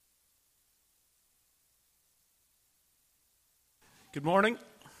Good morning,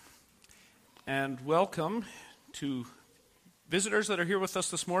 and welcome to visitors that are here with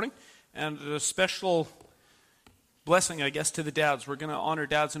us this morning, and a special blessing, I guess, to the dads. We're going to honor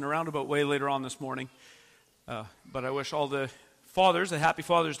dads in a roundabout way later on this morning, but I wish all the fathers a happy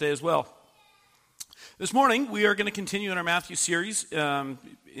Father's Day as well. This morning, we are going to continue in our Matthew series in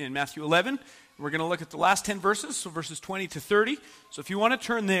Matthew 11. We're going to look at the last 10 verses, so verses 20 to 30. So if you want to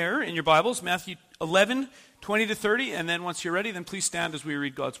turn there in your Bibles, Matthew 11, 20 to 30, and then once you're ready, then please stand as we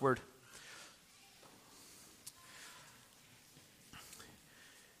read God's Word.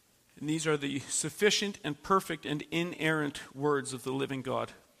 And these are the sufficient and perfect and inerrant words of the living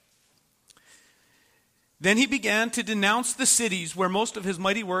God. Then he began to denounce the cities where most of his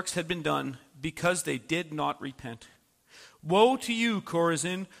mighty works had been done, because they did not repent. Woe to you,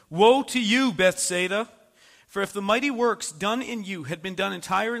 Chorazin! Woe to you, Bethsaida! For if the mighty works done in you had been done in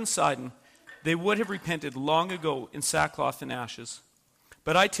Tyre and Sidon, they would have repented long ago in sackcloth and ashes.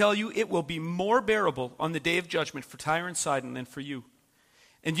 But I tell you, it will be more bearable on the day of judgment for Tyre and Sidon than for you.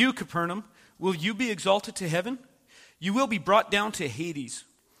 And you, Capernaum, will you be exalted to heaven? You will be brought down to Hades.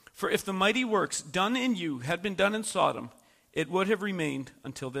 For if the mighty works done in you had been done in Sodom, it would have remained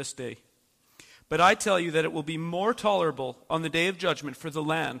until this day. But I tell you that it will be more tolerable on the day of judgment for the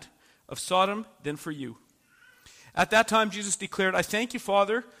land of Sodom than for you. At that time Jesus declared, I thank you,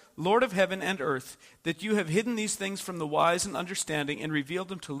 Father, Lord of heaven and earth, that you have hidden these things from the wise and understanding and revealed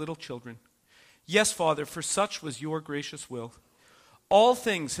them to little children. Yes, Father, for such was your gracious will. All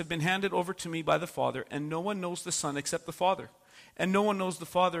things have been handed over to me by the Father, and no one knows the Son except the Father, and no one knows the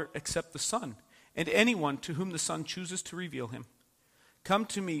Father except the Son, and anyone to whom the Son chooses to reveal him. Come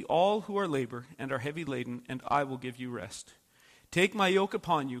to me, all who are labor and are heavy laden, and I will give you rest. Take my yoke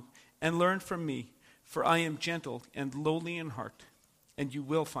upon you and learn from me, for I am gentle and lowly in heart, and you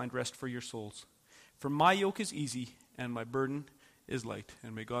will find rest for your souls. For my yoke is easy and my burden is light.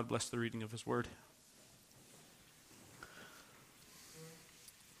 And may God bless the reading of his word.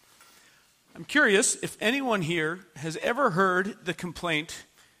 I'm curious if anyone here has ever heard the complaint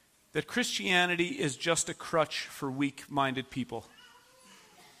that Christianity is just a crutch for weak-minded people.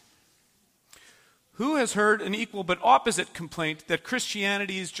 Who has heard an equal but opposite complaint that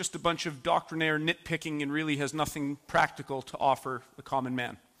Christianity is just a bunch of doctrinaire nitpicking and really has nothing practical to offer the common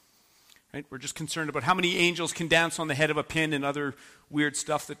man? Right? We're just concerned about how many angels can dance on the head of a pin and other weird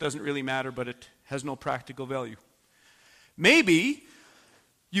stuff that doesn't really matter, but it has no practical value. Maybe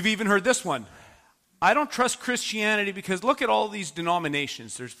you've even heard this one. I don't trust Christianity because look at all these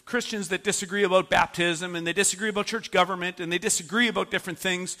denominations. There's Christians that disagree about baptism, and they disagree about church government, and they disagree about different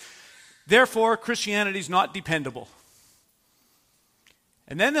things. Therefore, Christianity is not dependable.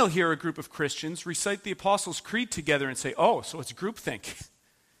 And then they'll hear a group of Christians recite the Apostles' Creed together and say, oh, so it's groupthink.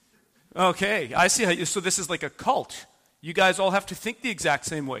 Okay, I see how so this is like a cult. You guys all have to think the exact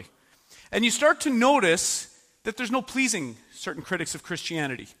same way. And you start to notice that there's no pleasing certain critics of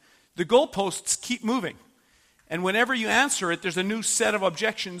Christianity. The goalposts keep moving. And whenever you answer it, there's a new set of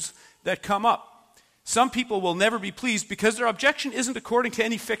objections that come up. Some people will never be pleased because their objection isn't according to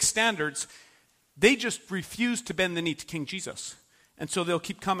any fixed standards. They just refuse to bend the knee to King Jesus. And so they'll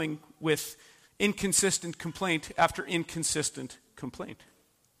keep coming with inconsistent complaint after inconsistent complaint.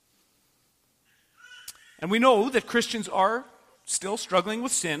 And we know that Christians are still struggling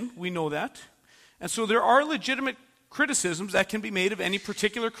with sin. We know that. And so there are legitimate criticisms that can be made of any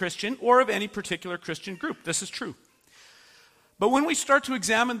particular Christian or of any particular Christian group. This is true. But when we start to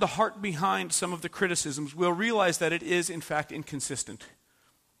examine the heart behind some of the criticisms, we'll realize that it is, in fact, inconsistent.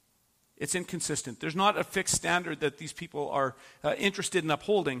 It's inconsistent. There's not a fixed standard that these people are interested in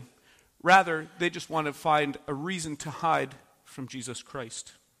upholding. Rather, they just want to find a reason to hide from Jesus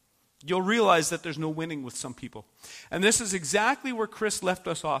Christ. You'll realize that there's no winning with some people. And this is exactly where Chris left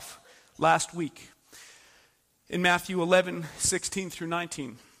us off last week in Matthew 11, 16 through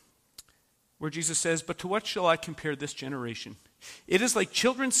 19, where Jesus says, but to what shall I compare this generation? It is like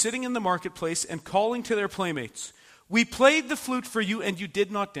children sitting in the marketplace and calling to their playmates. We played the flute for you, and you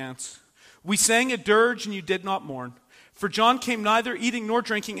did not dance. We sang a dirge, and you did not mourn. For John came neither eating nor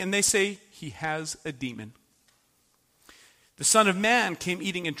drinking, and they say, he has a demon. The Son of Man came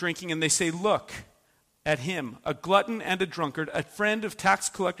eating and drinking, and they say, look at him, a glutton and a drunkard, a friend of tax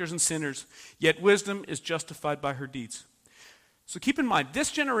collectors and sinners. Yet wisdom is justified by her deeds. So keep in mind,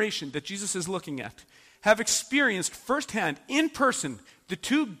 this generation that Jesus is looking at have experienced firsthand, in person, the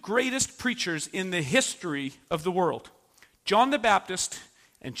two greatest preachers in the history of the world, John the Baptist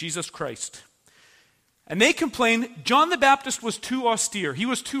and Jesus Christ. And they complain, John the Baptist was too austere. He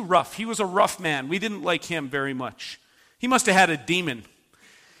was too rough. He was a rough man. We didn't like him very much. He must have had a demon.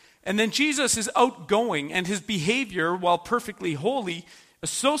 And then Jesus is outgoing, and his behavior, while perfectly holy,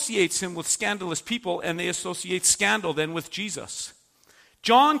 associates him with scandalous people, and they associate scandal then with Jesus.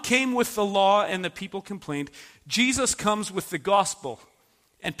 John came with the law, and the people complained. Jesus comes with the gospel,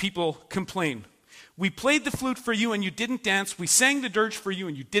 and people complain. We played the flute for you, and you didn't dance. We sang the dirge for you,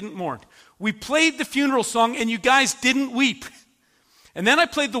 and you didn't mourn. We played the funeral song, and you guys didn't weep. And then I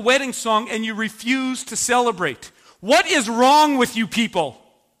played the wedding song, and you refused to celebrate. What is wrong with you people?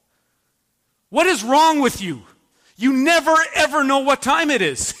 What is wrong with you? You never, ever know what time it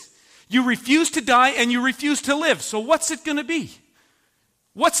is. You refuse to die, and you refuse to live. So what's it going to be?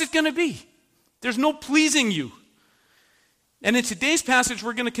 What's it going to be? There's no pleasing you. And in today's passage,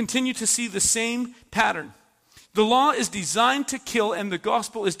 we're going to continue to see the same pattern. The law is designed to kill, and the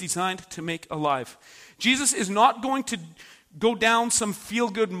gospel is designed to make alive. Jesus is not going to go down some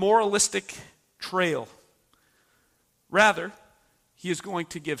feel-good moralistic trail. Rather, he is going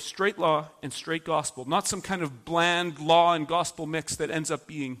to give straight law and straight gospel, not some kind of bland law and gospel mix that ends up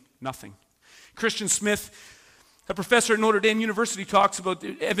being nothing. Christian Smith, a professor at Notre Dame University, talks about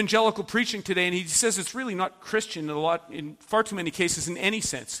evangelical preaching today, and he says it's really not Christian in far too many cases in any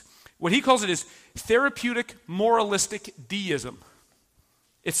sense. What he calls it is therapeutic moralistic deism.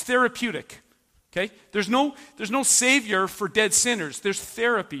 It's therapeutic. Okay? There's no savior for dead sinners. There's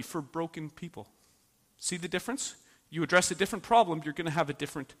therapy for broken people. See the difference? You address a different problem, you're going to have a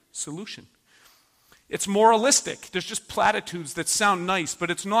different solution. It's moralistic. There's just platitudes that sound nice,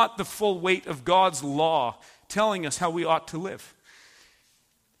 but it's not the full weight of God's law telling us how we ought to live.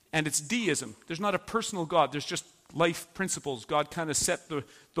 And it's deism. There's not a personal God. There's just life principles. God kind of set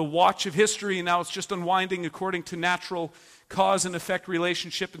the watch of history, and now it's just unwinding according to natural cause and effect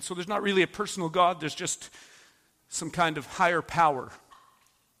relationship. And so there's not really a personal God. There's just some kind of higher power.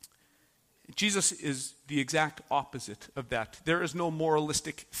 Jesus is the exact opposite of that. There is no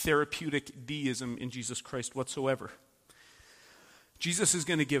moralistic, therapeutic deism in Jesus Christ whatsoever. Jesus is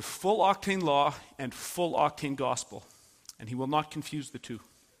going to give full octane law and full octane gospel, and he will not confuse the two.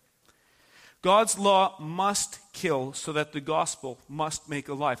 God's law must kill so that the gospel must make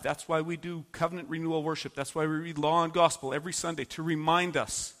alive. That's why we do covenant renewal worship. That's why we read law and gospel every Sunday, to remind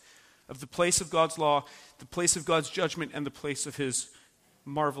us of the place of God's law, the place of God's judgment, and the place of his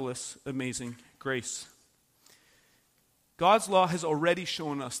marvelous, amazing grace. God's law has already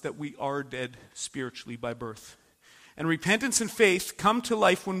shown us that we are dead spiritually by birth. And repentance and faith come to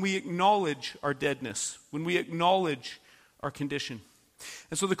life when we acknowledge our deadness, when we acknowledge our condition.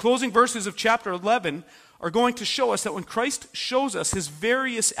 And so the closing verses of chapter 11 are going to show us that when Christ shows us his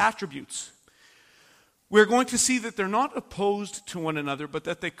various attributes, we're going to see that they're not opposed to one another, but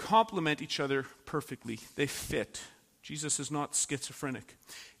that they complement each other perfectly. They fit. Jesus is not schizophrenic.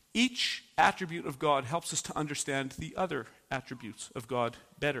 Each attribute of God helps us to understand the other attributes of God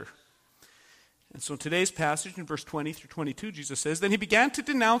better. And so in today's passage, in verse 20 through 22, Jesus says, "Then he began to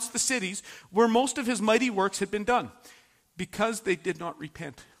denounce the cities where most of his mighty works had been done, because they did not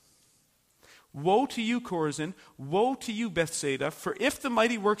repent. Woe to you, Chorazin! Woe to you, Bethsaida! For if the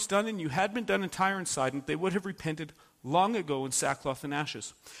mighty works done in you had been done in Tyre and Sidon, they would have repented long ago in sackcloth and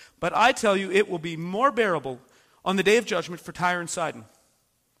ashes. But I tell you, it will be more bearable on the day of judgment for Tyre and Sidon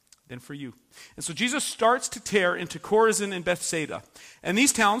than for you." And so Jesus starts to tear into Chorazin and Bethsaida. And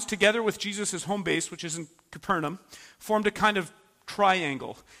these towns, together with Jesus' home base, which is in Capernaum, formed a kind of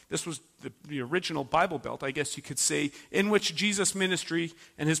triangle. This was the original Bible Belt, I guess you could say, in which Jesus' ministry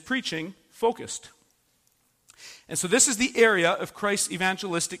and his preaching focused. And so this is the area of Christ's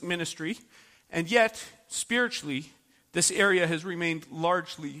evangelistic ministry, and yet, spiritually, this area has remained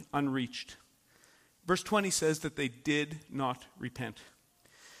largely unreached. Verse 20 says that they did not repent.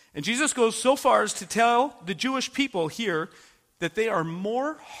 And Jesus goes so far as to tell the Jewish people here that they are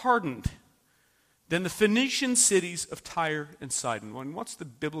more hardened than the Phoenician cities of Tyre and Sidon. And what's the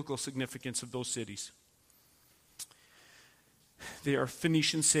biblical significance of those cities? They are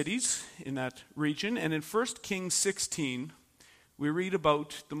Phoenician cities in that region. And in 1 Kings 16, we read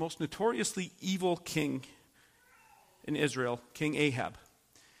about the most notoriously evil king in Israel, King Ahab.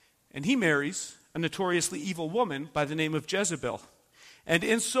 And he marries a notoriously evil woman by the name of Jezebel. And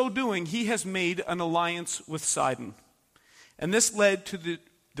in so doing, he has made an alliance with Sidon. And this led to the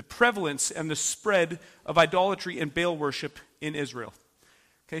prevalence and the spread of idolatry and Baal worship in Israel.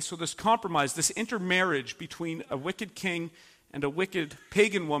 Okay, so this compromise, this intermarriage between a wicked king and a wicked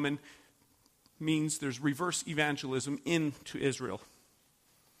pagan woman means there's reverse evangelism into Israel.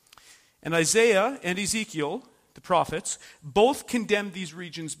 And Isaiah and Ezekiel, the prophets, both condemned these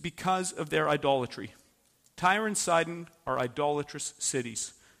regions because of their idolatry. Tyre and Sidon are idolatrous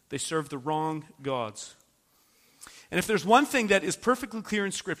cities. They serve the wrong gods. And if there's one thing that is perfectly clear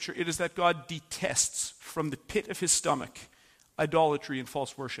in Scripture, it is that God detests from the pit of his stomach idolatry and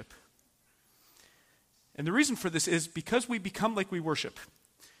false worship. And the reason for this is because we become like we worship.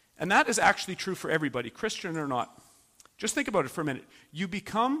 And that is actually true for everybody, Christian or not. Just think about it for a minute. You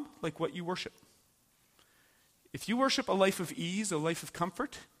become like what you worship. If you worship a life of ease, a life of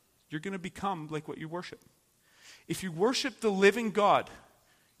comfort, you're going to become like what you worship. If you worship the living God,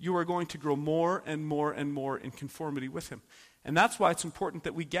 you are going to grow more and more and more in conformity with him. And that's why it's important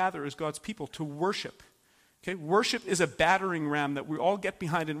that we gather as God's people to worship. Okay? Worship is a battering ram that we all get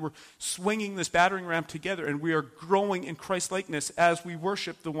behind, and we're swinging this battering ram together, and we are growing in Christ-likeness as we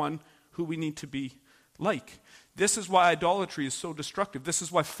worship the one who we need to be like. This is why idolatry is so destructive. This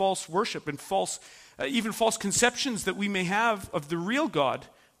is why false worship and even false conceptions that we may have of the real God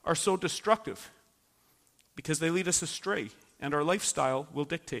are so destructive, because they lead us astray, and our lifestyle will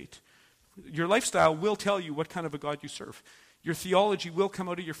dictate. Your lifestyle will tell you what kind of a God you serve. Your theology will come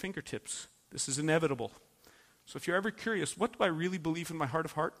out of your fingertips. This is inevitable. So if you're ever curious, what do I really believe in my heart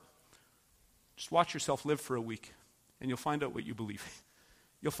of heart? Just watch yourself live for a week, and you'll find out what you believe.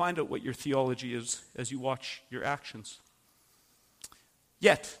 You'll find out what your theology is as you watch your actions.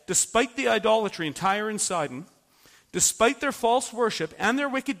 Yet, despite the idolatry in Tyre and Sidon, despite their false worship and their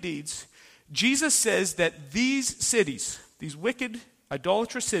wicked deeds, Jesus says that these cities, these wicked,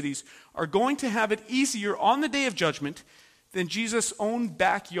 idolatrous cities, are going to have it easier on the day of judgment than Jesus' own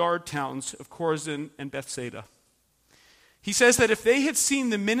backyard towns of Chorazin and Bethsaida. He says that if they had seen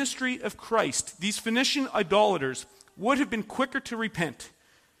the ministry of Christ, these Phoenician idolaters would have been quicker to repent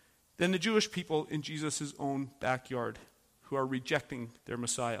than the Jewish people in Jesus' own backyard who are rejecting their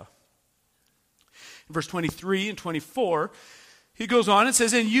Messiah. In verse 23 and 24, he goes on and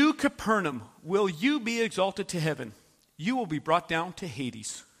says, "And you, Capernaum, will you be exalted to heaven? You will be brought down to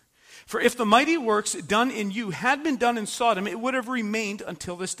Hades. For if the mighty works done in you had been done in Sodom, it would have remained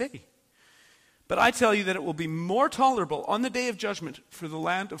until this day. But I tell you that it will be more tolerable on the day of judgment for the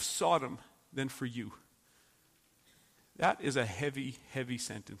land of Sodom than for you." That is a heavy, heavy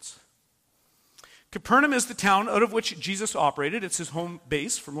sentence. Capernaum is the town out of which Jesus operated. It's his home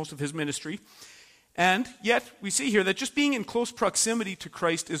base for most of his ministry. And yet, we see here that just being in close proximity to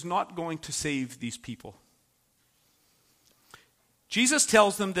Christ is not going to save these people. Jesus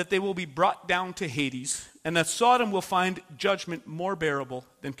tells them that they will be brought down to Hades, and that Sodom will find judgment more bearable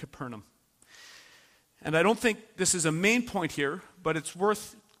than Capernaum. And I don't think this is a main point here, but it's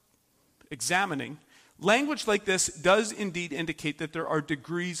worth examining. Language like this does indeed indicate that there are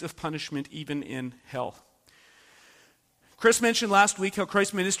degrees of punishment even in hell. Chris mentioned last week how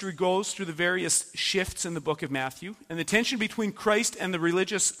Christ's ministry goes through the various shifts in the book of Matthew, and the tension between Christ and the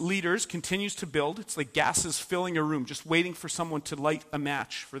religious leaders continues to build. It's like gases filling a room, just waiting for someone to light a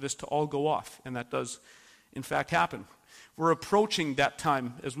match for this to all go off, and that does, in fact, happen. We're approaching that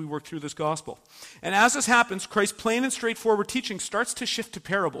time as we work through this gospel. And as this happens, Christ's plain and straightforward teaching starts to shift to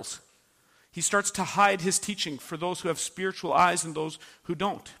parables. He starts to hide his teaching for those who have spiritual eyes and those who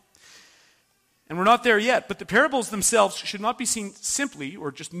don't. And we're not there yet, but the parables themselves should not be seen simply or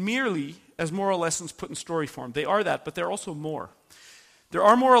just merely as moral lessons put in story form. They are that, but they're also more. There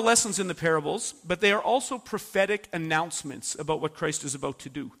are moral lessons in the parables, but they are also prophetic announcements about what Christ is about to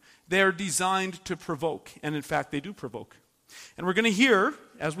do. They are designed to provoke, and in fact, they do provoke. And we're going to hear,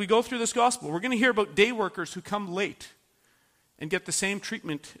 as we go through this gospel, we're going to hear about day workers who come late and get the same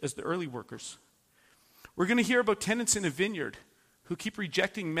treatment as the early workers. We're going to hear about tenants in a vineyard who keep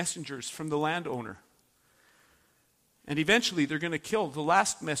rejecting messengers from the landowner. And eventually they're going to kill the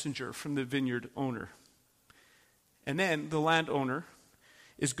last messenger from the vineyard owner. And then the landowner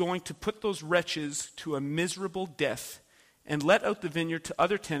is going to put those wretches to a miserable death and let out the vineyard to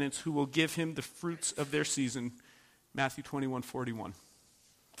other tenants who will give him the fruits of their season. Matthew 21:41.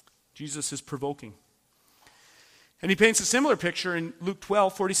 Jesus is provoking. And he paints a similar picture in Luke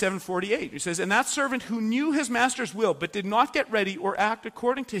 12:47-48. He says, "And that servant who knew his master's will but did not get ready or act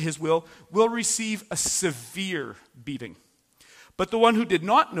according to his will receive a severe beating. But the one who did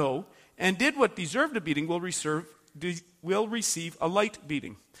not know and did what deserved a beating will receive a light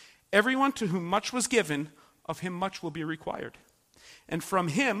beating. Everyone to whom much was given, of him much will be required. And from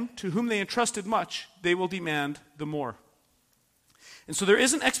him to whom they entrusted much, they will demand the more." And so there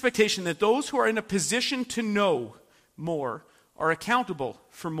is an expectation that those who are in a position to know more are accountable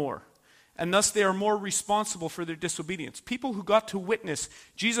for more, and thus they are more responsible for their disobedience. People who got to witness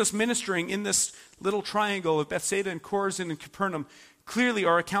Jesus ministering in this little triangle of Bethsaida and Chorazin and Capernaum clearly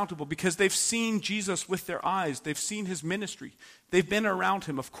are accountable because they've seen Jesus with their eyes. They've seen his ministry. They've been around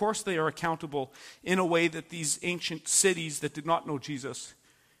him. Of course they are accountable in a way that these ancient cities that did not know Jesus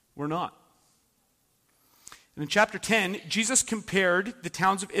were not. And in chapter 10, Jesus compared the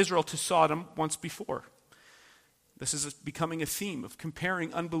towns of Israel to Sodom once before. This is becoming a theme of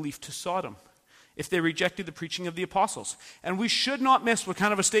comparing unbelief to Sodom if they rejected the preaching of the apostles. And we should not miss what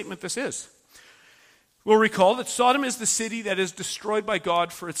kind of a statement this is. We'll recall that Sodom is the city that is destroyed by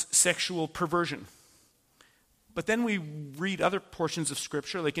God for its sexual perversion. But then we read other portions of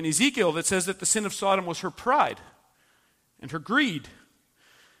Scripture, like in Ezekiel, that says that the sin of Sodom was her pride and her greed.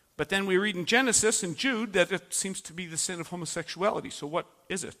 But then we read in Genesis and Jude that it seems to be the sin of homosexuality. So what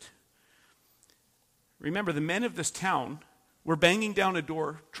is it? Remember, the men of this town were banging down a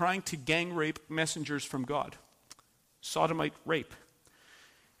door trying to gang rape messengers from God. Sodomite rape.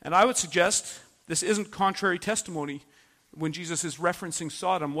 And I would suggest this isn't contrary testimony when Jesus is referencing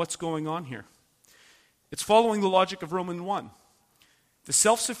Sodom. What's going on here? It's following the logic of Romans 1. The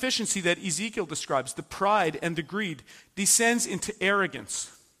self-sufficiency that Ezekiel describes, the pride and the greed, descends into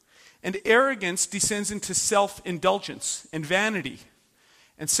arrogance. And arrogance descends into self-indulgence and vanity.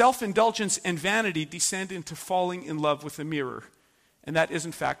 And self-indulgence and vanity descend into falling in love with a mirror. And that is,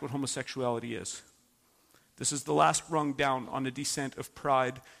 in fact, what homosexuality is. This is the last rung down on the descent of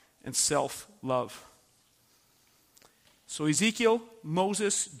pride and self-love. So Ezekiel,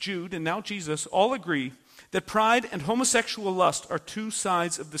 Moses, Jude, and now Jesus all agree that pride and homosexual lust are two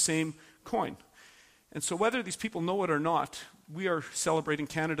sides of the same coin. And so whether these people know it or not, we are celebrating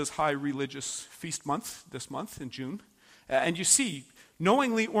Canada's high religious feast month this month in June. And you see,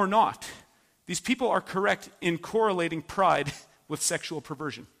 knowingly or not, these people are correct in correlating pride with sexual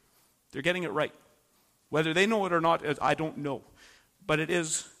perversion. They're getting it right. Whether they know it or not, I don't know. But it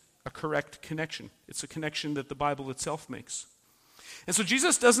is a correct connection. It's a connection that the Bible itself makes. And so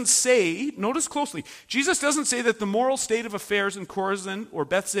Jesus doesn't say, notice closely, Jesus doesn't say that the moral state of affairs in Chorazin or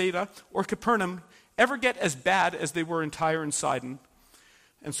Bethsaida or Capernaum ever get as bad as they were in Tyre and Sidon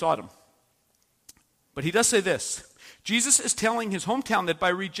and Sodom. But he does say this. Jesus is telling his hometown that by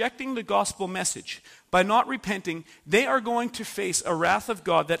rejecting the gospel message, by not repenting, they are going to face a wrath of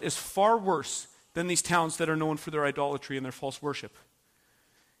God that is far worse than these towns that are known for their idolatry and their false worship.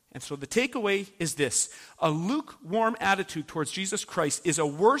 And so the takeaway is this. A lukewarm attitude towards Jesus Christ is a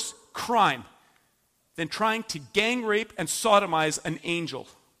worse crime than trying to gang rape and sodomize an angel. Do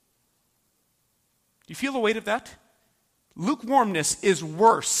you feel the weight of that? Lukewarmness is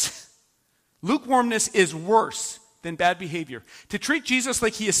worse. Lukewarmness is worse than bad behavior. To treat Jesus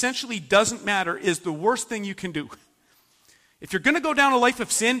like he essentially doesn't matter is the worst thing you can do. If you're going to go down a life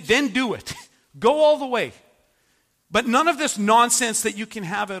of sin, then do it. Go all the way. But none of this nonsense that you can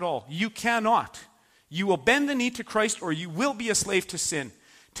have at all. You cannot. You will bend the knee to Christ or you will be a slave to sin.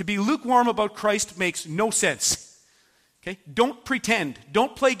 To be lukewarm about Christ makes no sense. Okay? Don't pretend.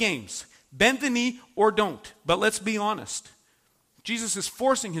 Don't play games. Bend the knee or don't. But let's be honest. Jesus is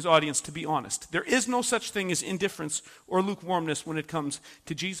forcing his audience to be honest. There is no such thing as indifference or lukewarmness when it comes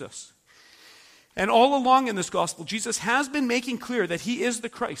to Jesus. And all along in this gospel, Jesus has been making clear that he is the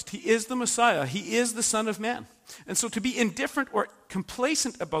Christ. He is the Messiah. He is the Son of Man. And so to be indifferent or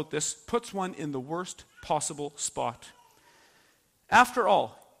complacent about this puts one in the worst possible spot. After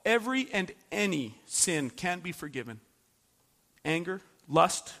all, every and any sin can be forgiven. Anger,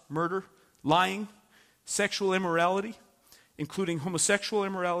 lust, murder, lying, sexual immorality, including homosexual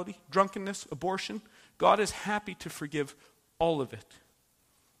immorality, drunkenness, abortion. God is happy to forgive all of it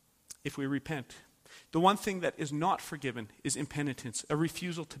if we repent. The one thing that is not forgiven is impenitence, a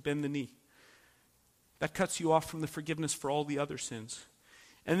refusal to bend the knee. That cuts you off from the forgiveness for all the other sins.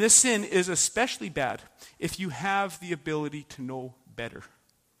 And this sin is especially bad if you have the ability to know better.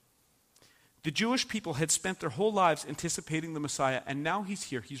 The Jewish people had spent their whole lives anticipating the Messiah, and now he's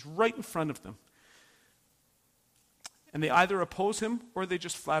here. He's right in front of them. And they either oppose him or they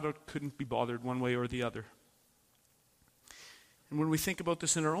just flat out couldn't be bothered one way or the other. And when we think about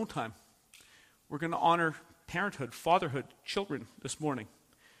this in our own time, we're going to honor parenthood, fatherhood, children this morning.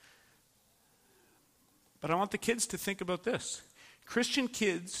 But I want the kids to think about this. Christian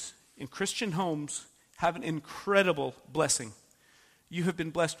kids in Christian homes have an incredible blessing. You have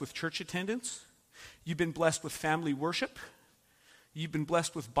been blessed with church attendance. You've been blessed with family worship. You've been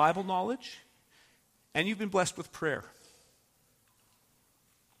blessed with Bible knowledge. And you've been blessed with prayer.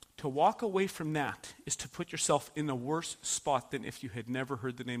 To walk away from that is to put yourself in a worse spot than if you had never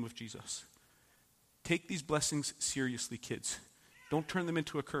heard the name of Jesus. Take these blessings seriously, kids. Don't turn them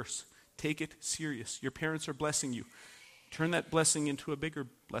into a curse. Take it serious. Your parents are blessing you. Turn that blessing into a bigger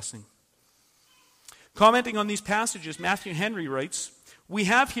blessing. Commenting on these passages, Matthew Henry writes, "We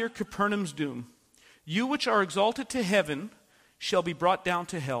have here Capernaum's doom. You which are exalted to heaven shall be brought down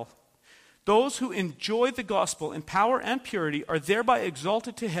to hell. Those who enjoy the gospel in power and purity are thereby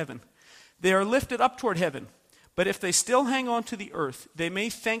exalted to heaven. They are lifted up toward heaven. But if they still hang on to the earth, they may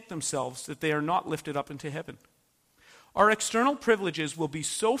thank themselves that they are not lifted up into heaven. Our external privileges will be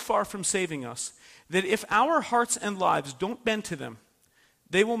so far from saving us that if our hearts and lives don't bend to them,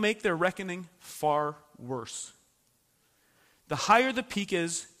 they will make their reckoning far worse. The higher the peak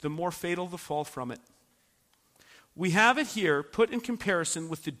is, the more fatal the fall from it. We have it here put in comparison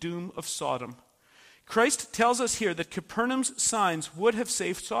with the doom of Sodom. Christ tells us here that Capernaum's signs would have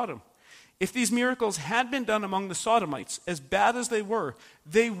saved Sodom. If these miracles had been done among the Sodomites, as bad as they were,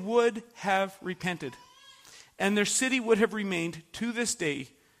 they would have repented. And their city would have remained to this day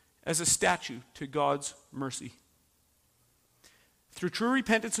as a statue to God's mercy. Through true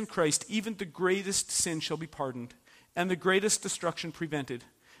repentance in Christ, even the greatest sin shall be pardoned, and the greatest destruction prevented.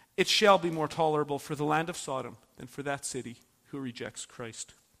 It shall be more tolerable for the land of Sodom than for that city who rejects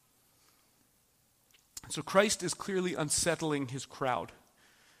Christ. So Christ is clearly unsettling his crowd.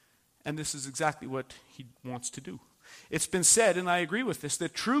 And this is exactly what he wants to do. It's been said, and I agree with this,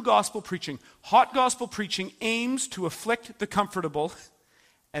 that true gospel preaching, hot gospel preaching, aims to afflict the comfortable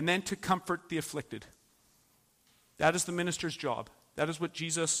and then to comfort the afflicted. That is the minister's job. That is what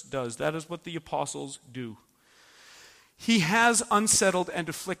Jesus does. That is what the apostles do. He has unsettled and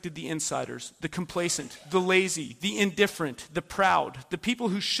afflicted the insiders, the complacent, the lazy, the indifferent, the proud, the people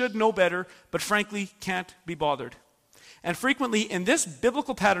who should know better but frankly can't be bothered. And frequently in this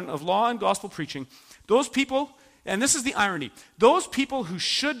biblical pattern of law and gospel preaching, those people, and this is the irony, those people who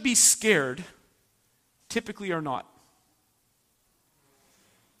should be scared typically are not.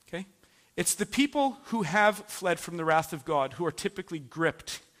 Okay? It's the people who have fled from the wrath of God who are typically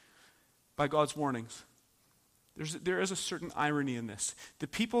gripped by God's warnings. There is a certain irony in this. The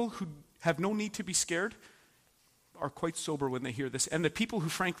people who have no need to be scared are quite sober when they hear this. And the people who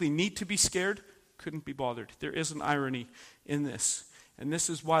frankly need to be scared couldn't be bothered. There is an irony in this. And this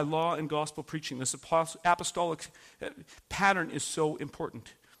is why law and gospel preaching, this apostolic pattern is so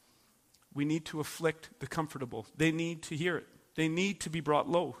important. We need to afflict the comfortable. They need to hear it. They need to be brought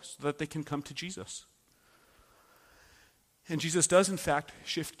low so that they can come to Jesus. And Jesus does, in fact,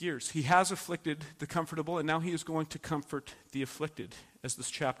 shift gears. He has afflicted the comfortable, and now he is going to comfort the afflicted as this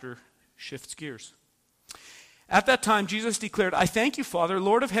chapter shifts gears. At that time, Jesus declared, "I thank you, Father,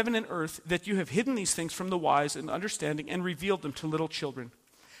 Lord of heaven and earth, that you have hidden these things from the wise and understanding and revealed them to little children.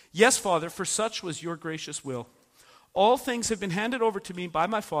 Yes, Father, for such was your gracious will. All things have been handed over to me by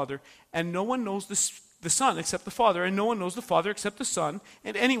my Father, and no one knows the Son except the Father, and no one knows the Father except the Son,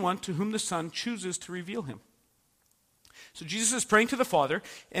 and anyone to whom the Son chooses to reveal him." So Jesus is praying to the Father,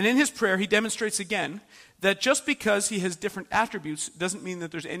 and in his prayer he demonstrates again that just because he has different attributes doesn't mean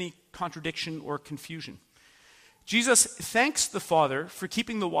that there's any contradiction or confusion. Jesus thanks the Father for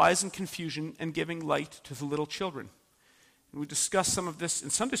keeping the wise in confusion and giving light to the little children. And we discussed some of this in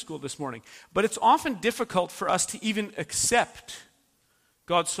Sunday school this morning. But it's often difficult for us to even accept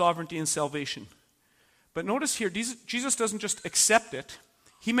God's sovereignty and salvation. But notice here, Jesus doesn't just accept it.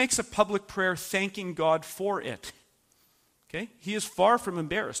 He makes a public prayer thanking God for it. Okay? He is far from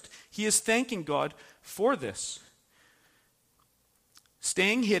embarrassed. He is thanking God for this.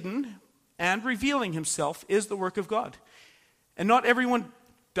 Staying hidden and revealing himself is the work of God. And not everyone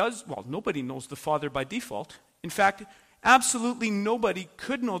does, well, nobody knows the Father by default. In fact, absolutely nobody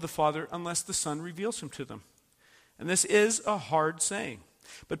could know the Father unless the Son reveals him to them. And this is a hard saying.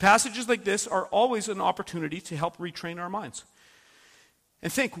 But passages like this are always an opportunity to help retrain our minds.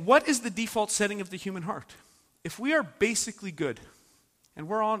 And think, what is the default setting of the human heart? If we are basically good, and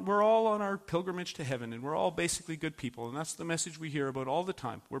we're all on our pilgrimage to heaven, and we're all basically good people, and that's the message we hear about all the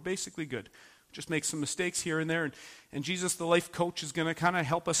time. We're basically good. Just make some mistakes here and there, and Jesus, the life coach, is going to kind of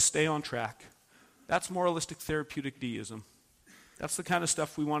help us stay on track. That's moralistic therapeutic deism. That's the kind of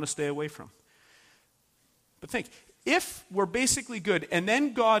stuff we want to stay away from. But think, if we're basically good, and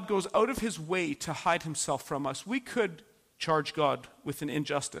then God goes out of his way to hide himself from us, we could charge God with an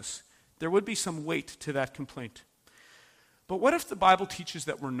injustice. There would be some weight to that complaint. But what if the Bible teaches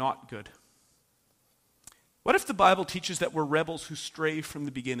that we're not good? What if the Bible teaches that we're rebels who stray from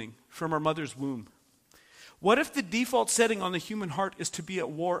the beginning, from our mother's womb? What if the default setting on the human heart is to be at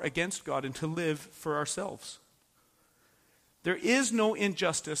war against God and to live for ourselves? There is no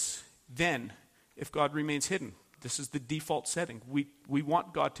injustice then if God remains hidden. This is the default setting. We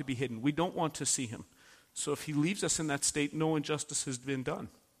want God to be hidden. We don't want to see him. So if he leaves us in that state, no injustice has been done.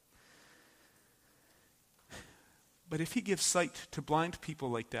 But if he gives sight to blind people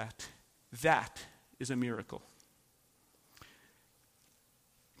like that, that is a miracle.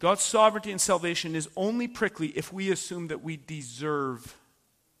 God's sovereignty and salvation is only prickly if we assume that we deserve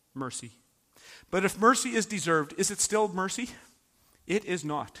mercy. But if mercy is deserved, is it still mercy? It is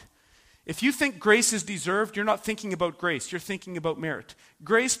not. If you think grace is deserved, you're not thinking about grace. You're thinking about merit.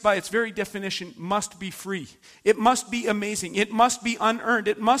 Grace, by its very definition, must be free. It must be amazing. It must be unearned.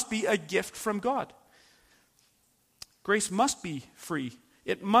 It must be a gift from God. Grace must be free.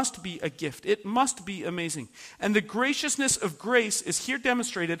 It must be a gift. It must be amazing. And the graciousness of grace is here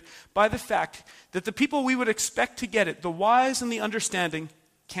demonstrated by the fact that the people we would expect to get it, the wise and the understanding,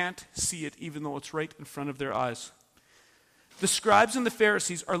 can't see it even though it's right in front of their eyes. The scribes and the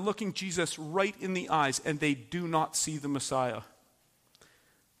Pharisees are looking Jesus right in the eyes, and they do not see the Messiah.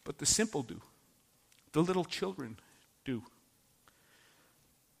 But the simple do. The little children do.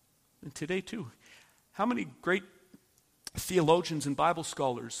 And today too. How many great theologians and Bible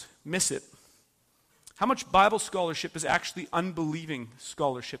scholars miss it? How much Bible scholarship is actually unbelieving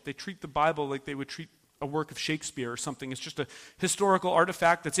scholarship? They treat the Bible like they would treat a work of Shakespeare or something. It's just a historical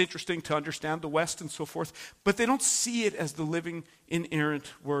artifact that's interesting to understand the West and so forth, but they don't see it as the living,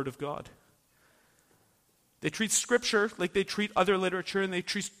 inerrant Word of God. They treat Scripture like they treat other literature, and they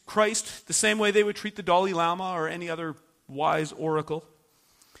treat Christ the same way they would treat the Dalai Lama or any other wise oracle.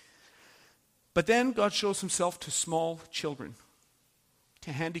 But then God shows himself to small children,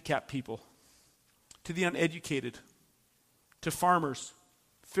 to handicapped people, to the uneducated, to farmers,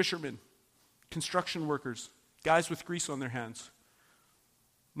 fishermen, construction workers, guys with grease on their hands,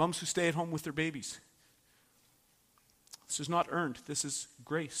 moms who stay at home with their babies. This is not earned. This is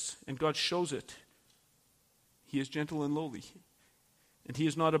grace, and God shows it. He is gentle and lowly, and he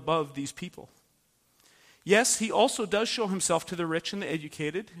is not above these people. Yes, he also does show himself to the rich and the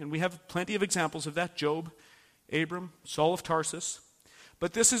educated, and we have plenty of examples of that: Job, Abram, Saul of Tarsus.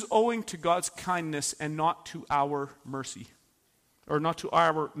 But this is owing to God's kindness and not to our mercy. Or not to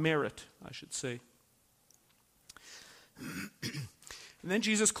our merit, I should say. And then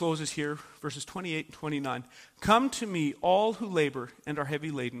Jesus closes here, verses 28 and 29. Come to me, all who labor and are heavy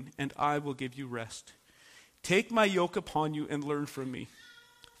laden, and I will give you rest. Take my yoke upon you and learn from me,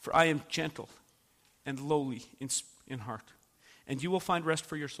 for I am gentle and lowly in heart, and you will find rest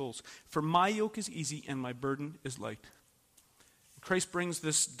for your souls. For my yoke is easy and my burden is light. Christ brings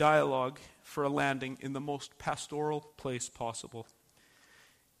this dialogue for a landing in the most pastoral place possible.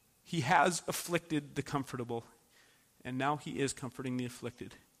 He has afflicted the comfortable, and now he is comforting the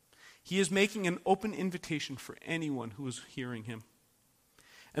afflicted. He is making an open invitation for anyone who is hearing him.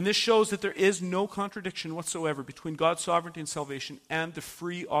 And this shows that there is no contradiction whatsoever between God's sovereignty and salvation and the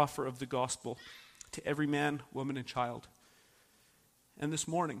free offer of the gospel to every man, woman, and child. And this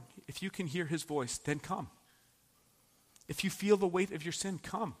morning, if you can hear his voice, then come. If you feel the weight of your sin,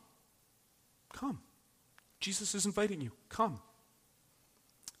 come. Come. Jesus is inviting you. Come.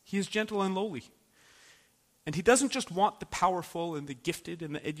 He is gentle and lowly. And he doesn't just want the powerful and the gifted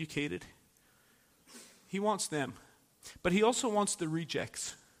and the educated. He wants them. But he also wants the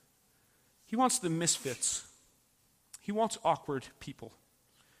rejects. He wants the misfits. He wants awkward people.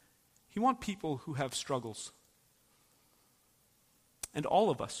 He wants people who have struggles. And all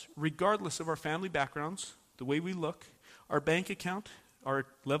of us, regardless of our family backgrounds, the way we look, our bank account, our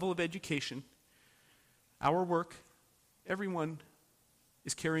level of education, our work, everyone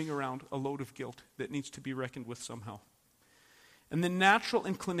is carrying around a load of guilt that needs to be reckoned with somehow. And the natural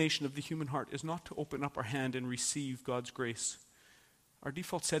inclination of the human heart is not to open up our hand and receive God's grace. Our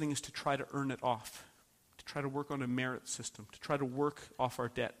default setting is to try to earn it off, to try to work on a merit system, to try to work off our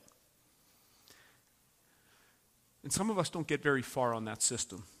debt. And some of us don't get very far on that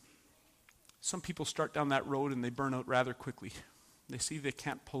system. Some people start down that road and they burn out rather quickly. They see they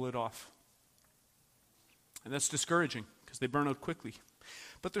can't pull it off. And that's discouraging because they burn out quickly.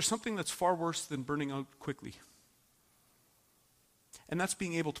 But there's something that's far worse than burning out quickly. And that's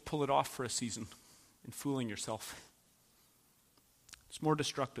being able to pull it off for a season and fooling yourself. It's more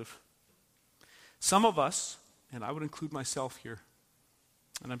destructive. Some of us, and I would include myself here,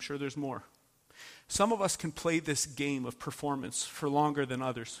 and I'm sure there's more, some of us can play this game of performance for longer than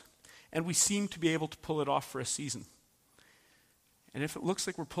others. And we seem to be able to pull it off for a season. And if it looks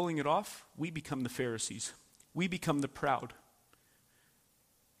like we're pulling it off, we become the Pharisees. We become the proud.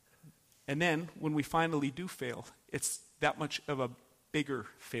 And then, when we finally do fail, it's that much of a bigger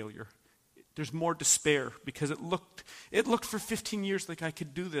failure. There's more despair because it looked for 15 years like I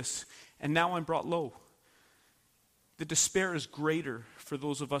could do this, and now I'm brought low. The despair is greater for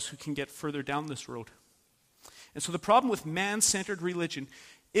those of us who can get further down this road. And so the problem with man-centered religion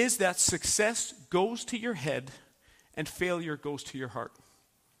is that success goes to your head and failure goes to your heart.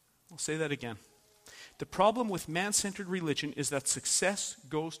 I'll say that again. The problem with man-centered religion is that success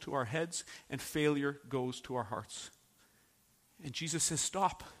goes to our heads and failure goes to our hearts. And Jesus says,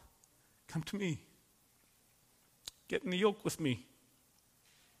 stop. Come to me. Get in the yoke with me.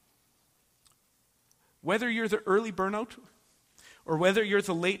 Whether you're the early burnout or whether you're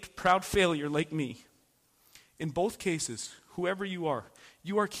the late proud failure like me, in both cases, whoever you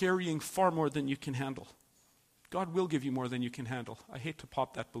are carrying far more than you can handle. God will give you more than you can handle. I hate to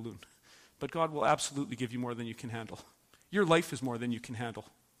pop that balloon, but God will absolutely give you more than you can handle. Your life is more than you can handle.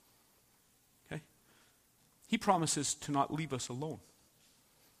 Okay? He promises to not leave us alone,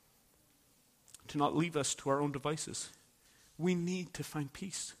 to not leave us to our own devices. We need to find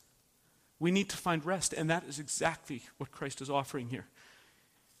peace. We need to find rest, and that is exactly what Christ is offering here.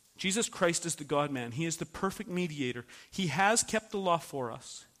 Jesus Christ is the God-man. He is the perfect mediator. He has kept the law for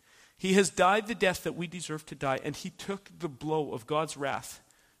us. He has died the death that we deserve to die, and he took the blow of God's wrath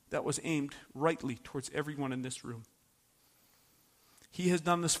that was aimed rightly towards everyone in this room. He has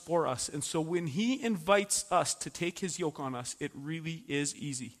done this for us, and so when he invites us to take his yoke on us, it really is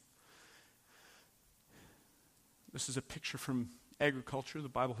easy. This is a picture from agriculture. The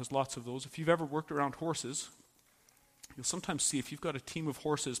Bible has lots of those. If you've ever worked around horses, you'll sometimes see if you've got a team of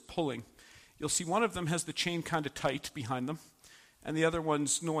horses pulling, you'll see one of them has the chain kind of tight behind them, and the other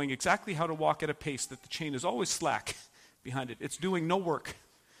one's knowing exactly how to walk at a pace that the chain is always slack behind it. It's doing no work.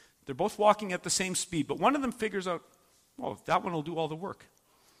 They're both walking at the same speed, but one of them figures out, oh, that one will do all the work.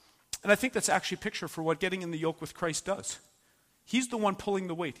 And I think that's actually a picture for what getting in the yoke with Christ does. He's the one pulling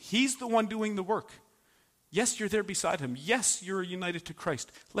the weight. He's the one doing the work. Yes, you're there beside him. Yes, you're united to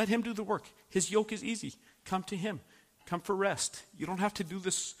Christ. Let him do the work. His yoke is easy. Come to him. Come for rest. You don't have to do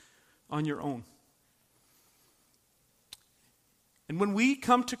this on your own. And when we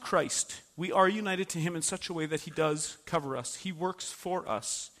come to Christ, we are united to him in such a way that he does cover us. He works for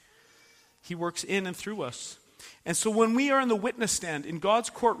us. He works in and through us. And so when we are in the witness stand in God's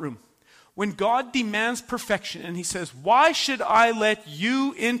courtroom, when God demands perfection and he says, "Why should I let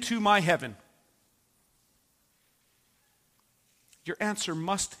you into my heaven?" Your answer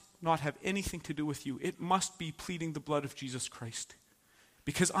must not have anything to do with you. It must be pleading the blood of Jesus Christ.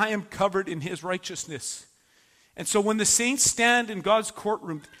 Because I am covered in his righteousness. And so when the saints stand in God's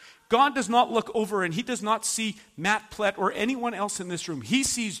courtroom, God does not look over and he does not see Matt Plett or anyone else in this room. He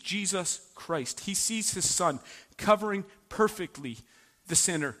sees Jesus Christ. He sees his son covering perfectly the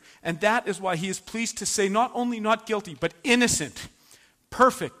sinner. And that is why he is pleased to say not only not guilty, but innocent,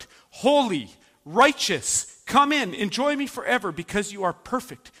 perfect, holy, righteous. Come in, enjoy me forever because you are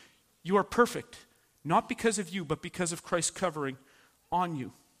perfect. You are perfect, not because of you, but because of Christ's covering on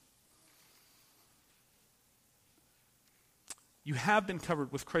you. You have been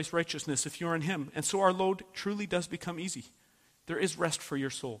covered with Christ's righteousness if you're in him, and so our load truly does become easy. There is rest for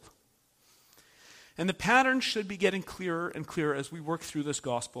your soul. And the pattern should be getting clearer and clearer as we work through this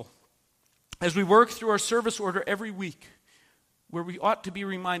gospel. As we work through our service order every week, where we ought to be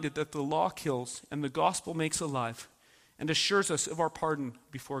reminded that the law kills and the gospel makes alive and assures us of our pardon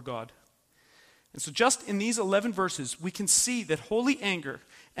before God. And so just in these 11 verses, we can see that holy anger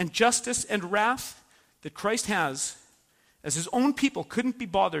and justice and wrath that Christ has, as his own people couldn't be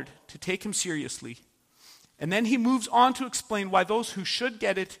bothered to take him seriously. And then he moves on to explain why those who should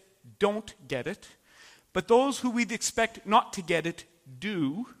get it don't get it, but those who we'd expect not to get it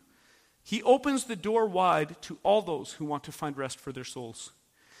do. He opens the door wide to all those who want to find rest for their souls.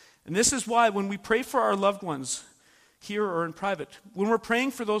 And this is why when we pray for our loved ones, here or in private, when we're praying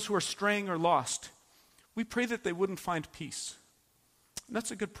for those who are straying or lost, we pray that they wouldn't find peace. And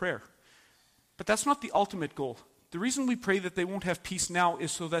that's a good prayer. But that's not the ultimate goal. The reason we pray that they won't have peace now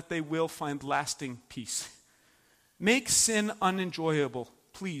is so that they will find lasting peace. Make sin unenjoyable,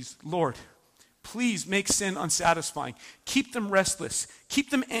 please, Lord. Please make sin unsatisfying. Keep them restless. Keep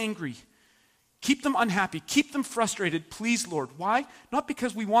them angry. Keep them unhappy. Keep them frustrated, please, Lord. Why? Not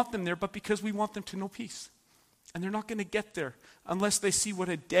because we want them there, but because we want them to know peace. And they're not going to get there unless they see what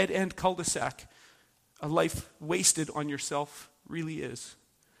a dead-end cul-de-sac, a life wasted on yourself, really is.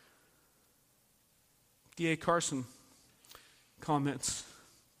 D.A. Carson comments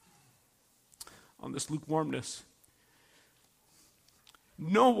on this lukewarmness.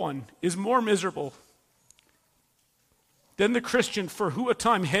 No one is more miserable than the Christian for who at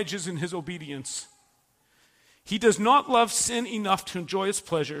time hedges in his obedience. He does not love sin enough to enjoy its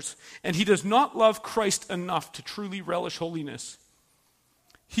pleasures, and he does not love Christ enough to truly relish holiness.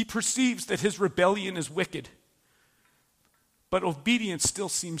 He perceives that his rebellion is wicked, but obedience still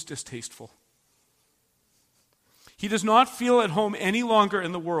seems distasteful. He does not feel at home any longer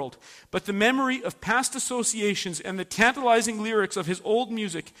in the world, but the memory of past associations and the tantalizing lyrics of his old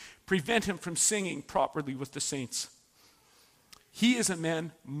music prevent him from singing properly with the saints. He is a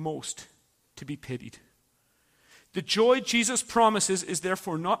man most to be pitied. The joy Jesus promises is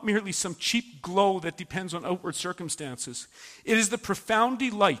therefore not merely some cheap glow that depends on outward circumstances. It is the profound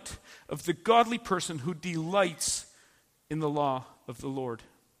delight of the godly person who delights in the law of the Lord.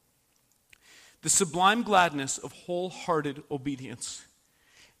 The sublime gladness of wholehearted obedience.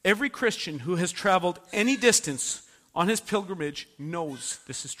 Every Christian who has traveled any distance on his pilgrimage knows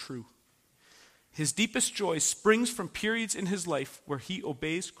this is true. His deepest joy springs from periods in his life where he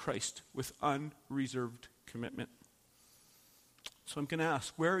obeys Christ with unreserved commitment. So I'm going to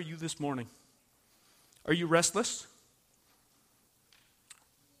ask, where are you this morning? Are you restless?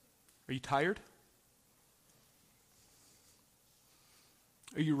 Are you tired?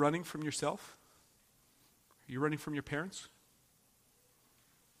 Are you running from yourself? Are you running from your parents?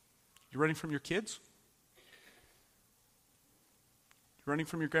 You're running from your kids? You're running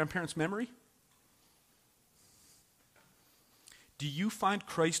from your grandparents' memory? Do you find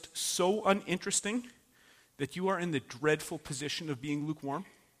Christ so uninteresting that you are in the dreadful position of being lukewarm?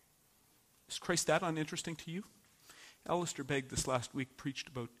 Is Christ that uninteresting to you? Alistair Begg this last week preached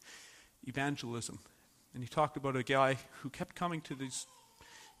about evangelism. And he talked about a guy who kept coming to these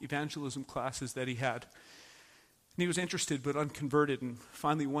evangelism classes that he had. And he was interested but unconverted. And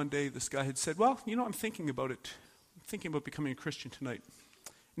finally one day this guy had said, well, I'm thinking about it. I'm thinking about becoming a Christian tonight.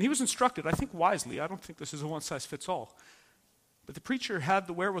 And he was instructed, I think wisely. I don't think this is a one-size-fits-all. But the preacher had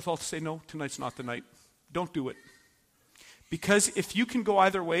the wherewithal to say, no, tonight's not the night. Don't do it. Because if you can go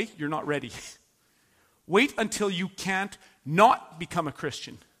either way, you're not ready. Wait until you can't not become a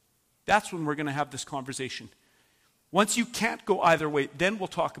Christian. That's when we're going to have this conversation. Once you can't go either way, then we'll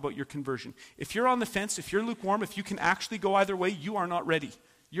talk about your conversion. If you're on the fence, if you're lukewarm, if you can actually go either way, you are not ready.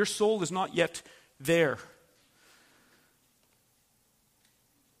 Your soul is not yet there.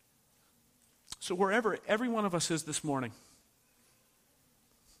 So wherever every one of us is this morning,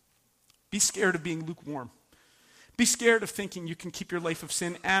 be scared of being lukewarm. Be scared of thinking you can keep your life of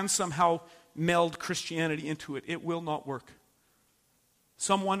sin and somehow meld Christianity into it. It will not work.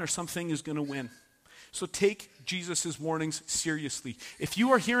 Someone or something is going to win. So take Jesus' warnings seriously. If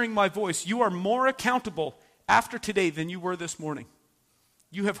you are hearing my voice, you are more accountable after today than you were this morning.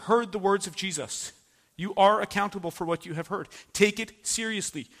 You have heard the words of Jesus. You are accountable for what you have heard. Take it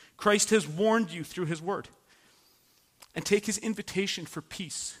seriously. Christ has warned you through his word. And take his invitation for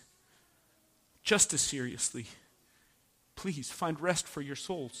peace just as seriously. Please find rest for your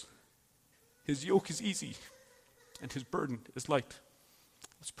souls. His yoke is easy and his burden is light.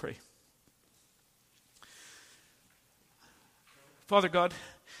 Let's pray. Father God,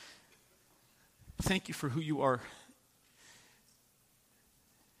 thank you for who you are.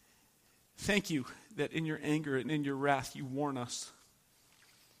 Thank you that in your anger and in your wrath you warn us.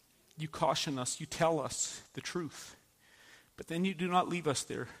 You caution us. You tell us the truth. But then you do not leave us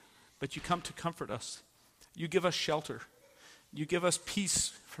there, but you come to comfort us. You give us shelter. You give us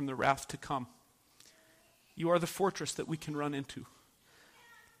peace from the wrath to come. You are the fortress that we can run into.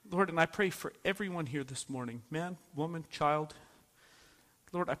 Lord, and I pray for everyone here this morning, man, woman, child.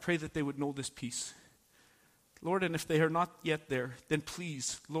 Lord, I pray that they would know this peace. Lord, and if they are not yet there, then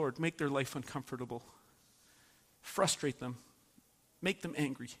please, Lord, make their life uncomfortable. Frustrate them. Make them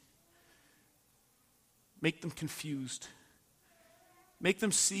angry. Make them confused. Make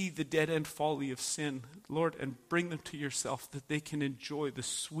them see the dead-end folly of sin, Lord, and bring them to yourself that they can enjoy the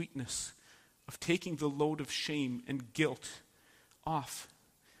sweetness of taking the load of shame and guilt off.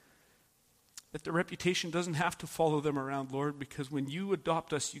 That the reputation doesn't have to follow them around, Lord, because when you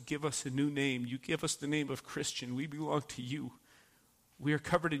adopt us, you give us a new name. You give us the name of Christian. We belong to you. We are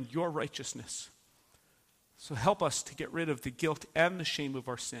covered in your righteousness. So help us to get rid of the guilt and the shame of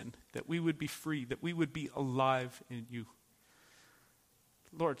our sin, that we would be free, that we would be alive in you.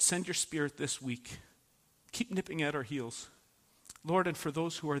 Lord, send your Spirit this week. Keep nipping at our heels. Lord, and for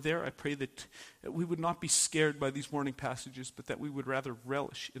those who are there, I pray that we would not be scared by these warning passages, but that we would rather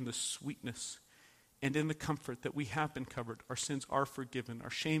relish in the sweetness and in the comfort that we have been covered. Our sins are forgiven.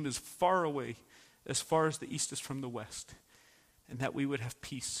 Our shame is far away, as far as the east is from the west. And that we would have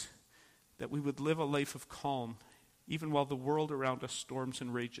peace, that we would live a life of calm, even while the world around us storms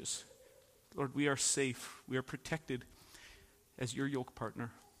and rages. Lord, we are safe. We are protected as your yoke partner.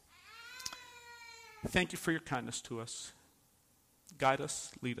 Thank you for your kindness to us. Guide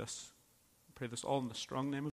us, lead us. I pray this all in the strong name of